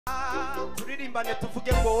turirimbane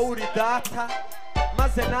tuvuge ngo wowe uri data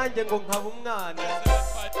maze nanjye ngo nkaba umwana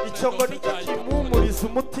icyo ngo nicyo kimpumuriza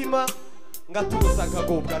umutima ngatuza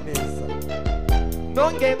nkagubwa neza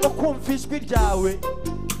nongeye ngo kumva ijwi ryawe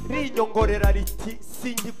rinyongorera riti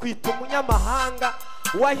singikwita umunyamahanga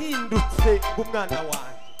wahindutse ng'umwana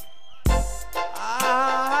wanjye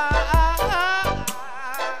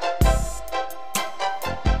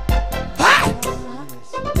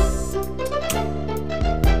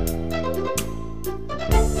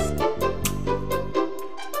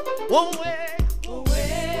wowe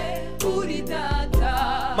uri data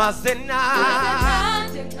maze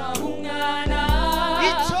nanjye nkaba umwana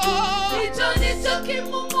icyo nicyo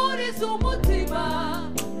kimpumuriza umutima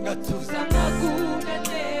ngatuza nkagubwa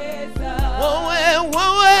neza wowe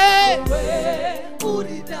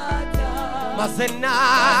uri data maze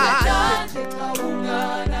nanjye nkaba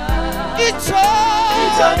umwana icyo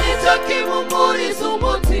nicyo kimpumuriza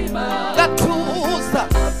umutima ngatuza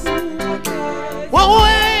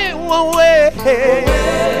wowe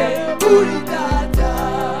uri data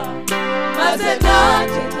maze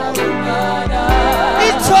nanjye nkaba umwana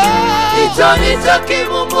icyo nicyo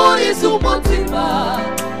kimpumuriza umutima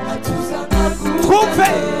ngatuza twumve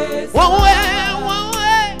wowe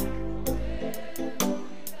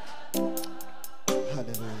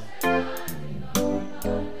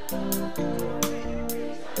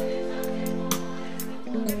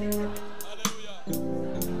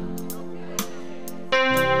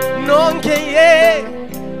nongeye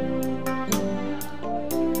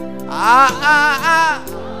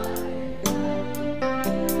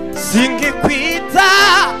singikwita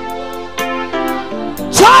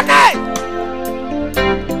cyane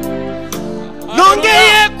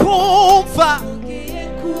nongeye kumva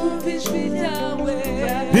ijwi ryawe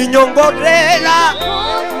rinyongorera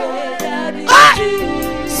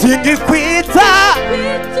singikwita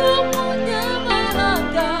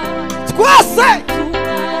twese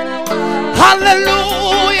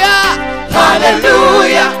haleluya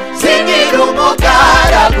haleluya singira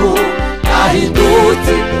umugaragu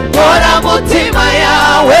nahindutse nkora mutima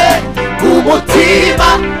yawe umutima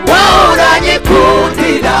wahoranye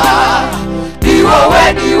kundira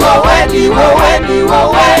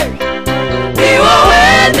ni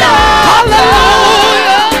wowe data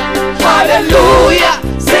haleluya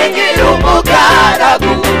singira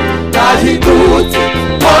umugaragu nahindutse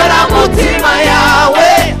nkora mutima yawe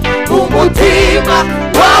umutima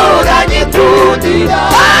wahoranye kundira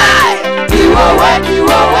ni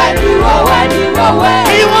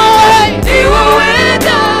wowe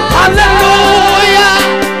data haleluya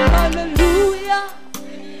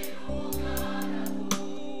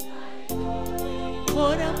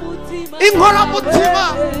inkora mutima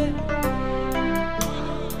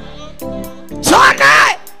cyane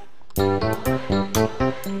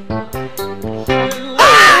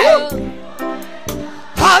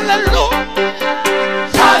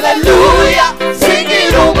haleluya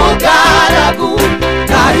singira umugaragu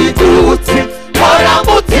nahindutse nkora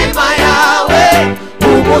mutima yawe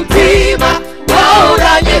umutima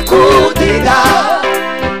wahoranye kundira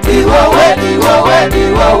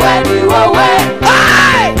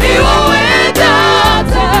ni wowe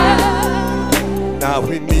data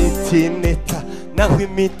nawe imiti neta nawe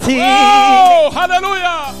imiti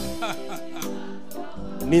haleluya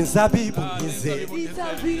n'inzabibu nkizere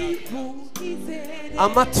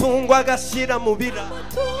amatungo agashyira mu bira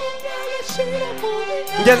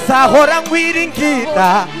nge nzahora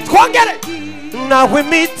nkwiringira twongere nawe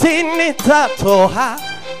imiti nitatoha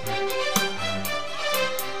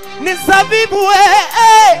n'inzabibu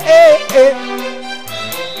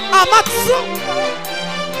amatungo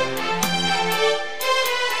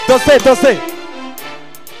dose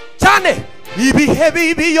cyane ibihe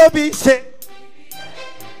bibi iyo bije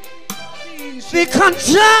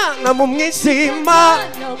bikanjana mu mwijima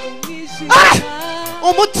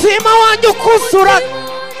umutima wanjye ukuzura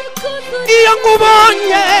iyo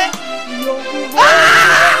nkubonye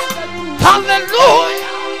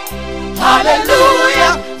haleluya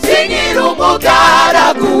singira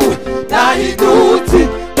umugaragu nahindutse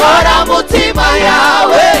nkora mutima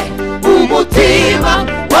yawe umutima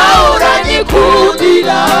wahoranye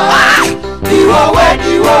kundira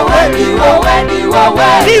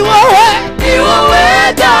ni wowe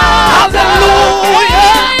data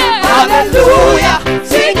haleluya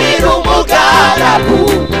singira umugaragu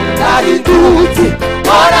nahindutse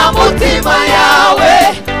nkora mutima yawe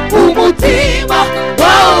umutima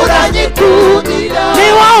wahoranye kundira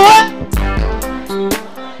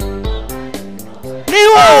ni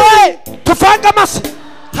wowe tuvanga amase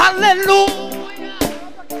haleluya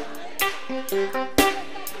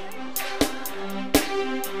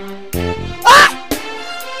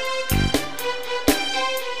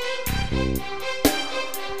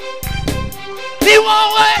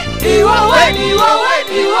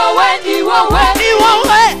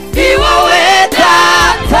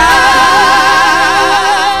data.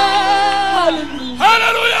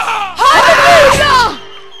 Haleluya. Hallelujah.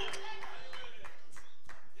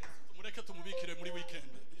 Mureke tumubikire muri weekend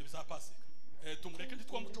ibya Pasika. Tumureke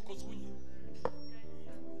ntitwamucokoza ubunye.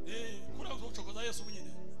 Kuri aho ucokoza Yesu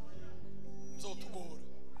bunyine. Bizotugora.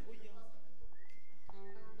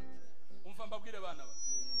 Umva mbabwire bana ba.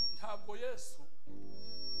 Ntabwo Yesu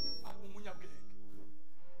ari umunyabwenge.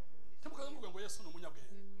 Temukaza ngo Yesu ni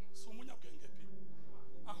umunyabwenge. Si umunyabwenge pe.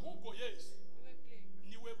 Ahubwo Yesu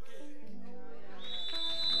niwe bwenge.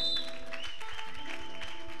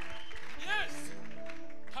 Yesu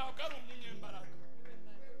ntabwo ari umunyembaraga.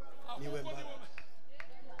 Niwe mbaraga.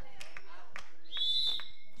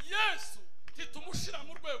 Yesu ntitumushira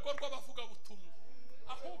mu rwego rw'abavuga butumwa.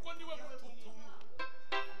 Ahubwo niwe butumwa.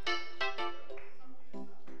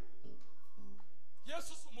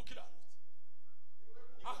 Yesu si umukiranutsi.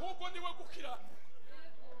 Ahubwo niwe gukiranuka.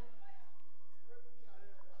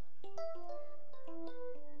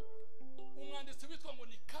 Umwanditsi witwa ngo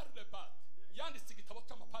ni Karlebat yanditse igitabo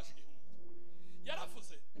cy'amapaji 1000.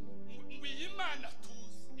 Yaravuze ngo iyi Mana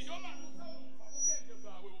tuzi, iyo Mana uzawumva ubwenge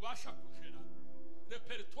bwawe bubasha kujera,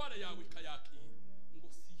 repertoire yawe ikayakira ngo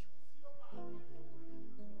siyo.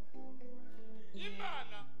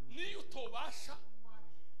 Imana niyo utobasha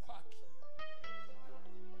kwakira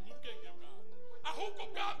mu bwenge bwawe, ahubwo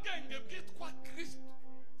bwa bwenge bwitwa Kristo.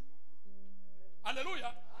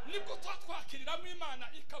 Haleluya. Nibwo twakwiriramo Imana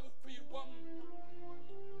ikabukwirwamo.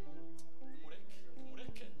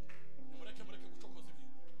 Mureke gucokoza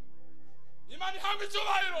ibintu. Imana ihabwe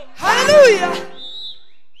icyubahiro. Hallelujah.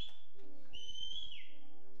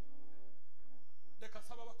 Reka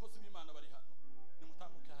saba abakozi b'Imana bari hano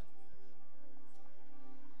nimutambuke hano.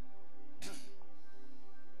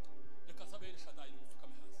 Reka saba ElSHADAI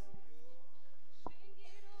nimufukame hasi.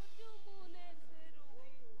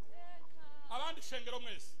 Abandi shengero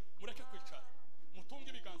mwese mureke kwicara mutunge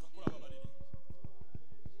ibiganza kuri aba bariri.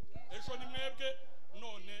 Ejo ni mwebwe,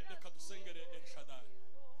 none reka dusengere ElSHADAI.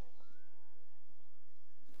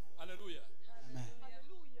 Haleluya.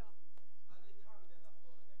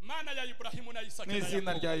 Mana ya Ibrahimu na Isaka na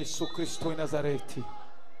N'izina Yakobo. rya Yesu Kristo w'i Nazareti,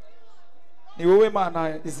 ni wowe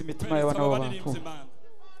Mana izi imitima y'abana b'abantu,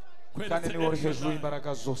 kandi ni wowe hejuru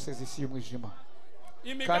y'imbaraga zose z'isi y'umwijima,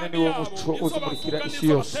 kandi ni wowe muco uzumurikira isi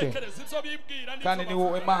yose, kandi ni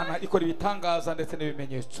wowe Mana ikora ibitangaza ndetse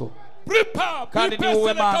n'ibimenyetso, kandi ni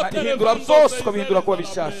wowe Mana ihindura byose ukabihindura kuba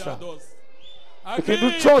bishasha.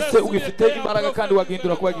 Ikintu cyose ugifite imbaraga kandi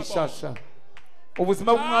wagihindura kuba gishasha.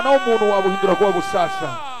 Ubuzima bw'umwana w'umuntu wabuhindura kuba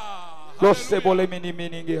bushasha. Lose bole mini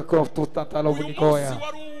miningi akrofuta talo bunikoya.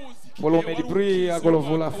 Volume di pria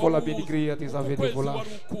golovula fola binigria disavede vola.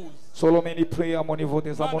 Solo meni pria au niveau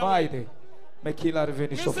des amonaide. Mais qu'il a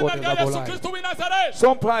revenu sur fond des abolai.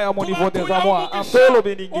 Son praia au niveau des amois. En solo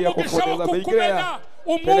beningi akofo des abigrea.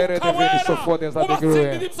 Quelle est revenu sur fond des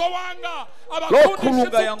abigrea.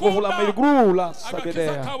 Lokulunga yango vula melgrula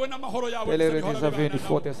sabedea. Quelle est revenu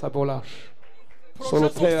fond des abolash. Solo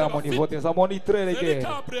prea au niveau des amonitre leghe.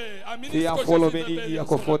 Et en follow beningi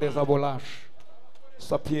akofo des abolash.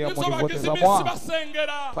 Sapia au niveau des amois.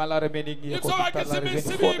 Parlare beningi akofo des revenu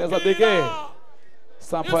fond des abigrea.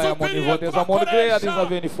 Sampaia au niveau des amorgrea des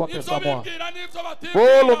aveni fontes amois.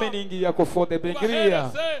 Polo meningi akofo de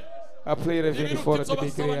bengria. Après revenu fort de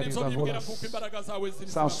bengria des avolas.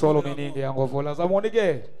 Sans solo meningi angovolas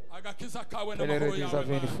amonige. Pelere des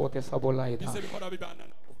aveni fontes abolaida.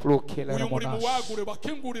 Bloquer la monas.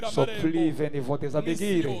 Sopli veni fontes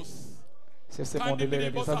abegire. C'est ce monde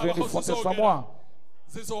des aveni fontes amois.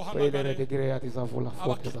 Pelere de grea des avolas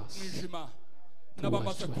fontes.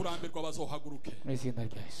 N'abamaze kurambirwa bazohaguruke.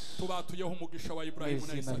 Tubatuyeho umugisha wa Ibrahimu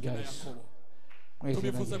na Isaka na Yakobo.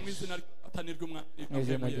 Tubivuze mu izina atanirwa umwana.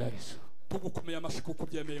 Tugukomeye amashiko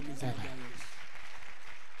kubyemeye mu izina rya Yesu.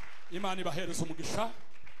 Imana ibahereza umugisha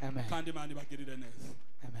kandi Imana ibagirire neza.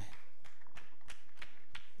 Amen.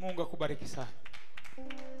 Mungu akubariki sana.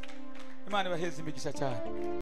 Imana ibaheze imigisha cyane.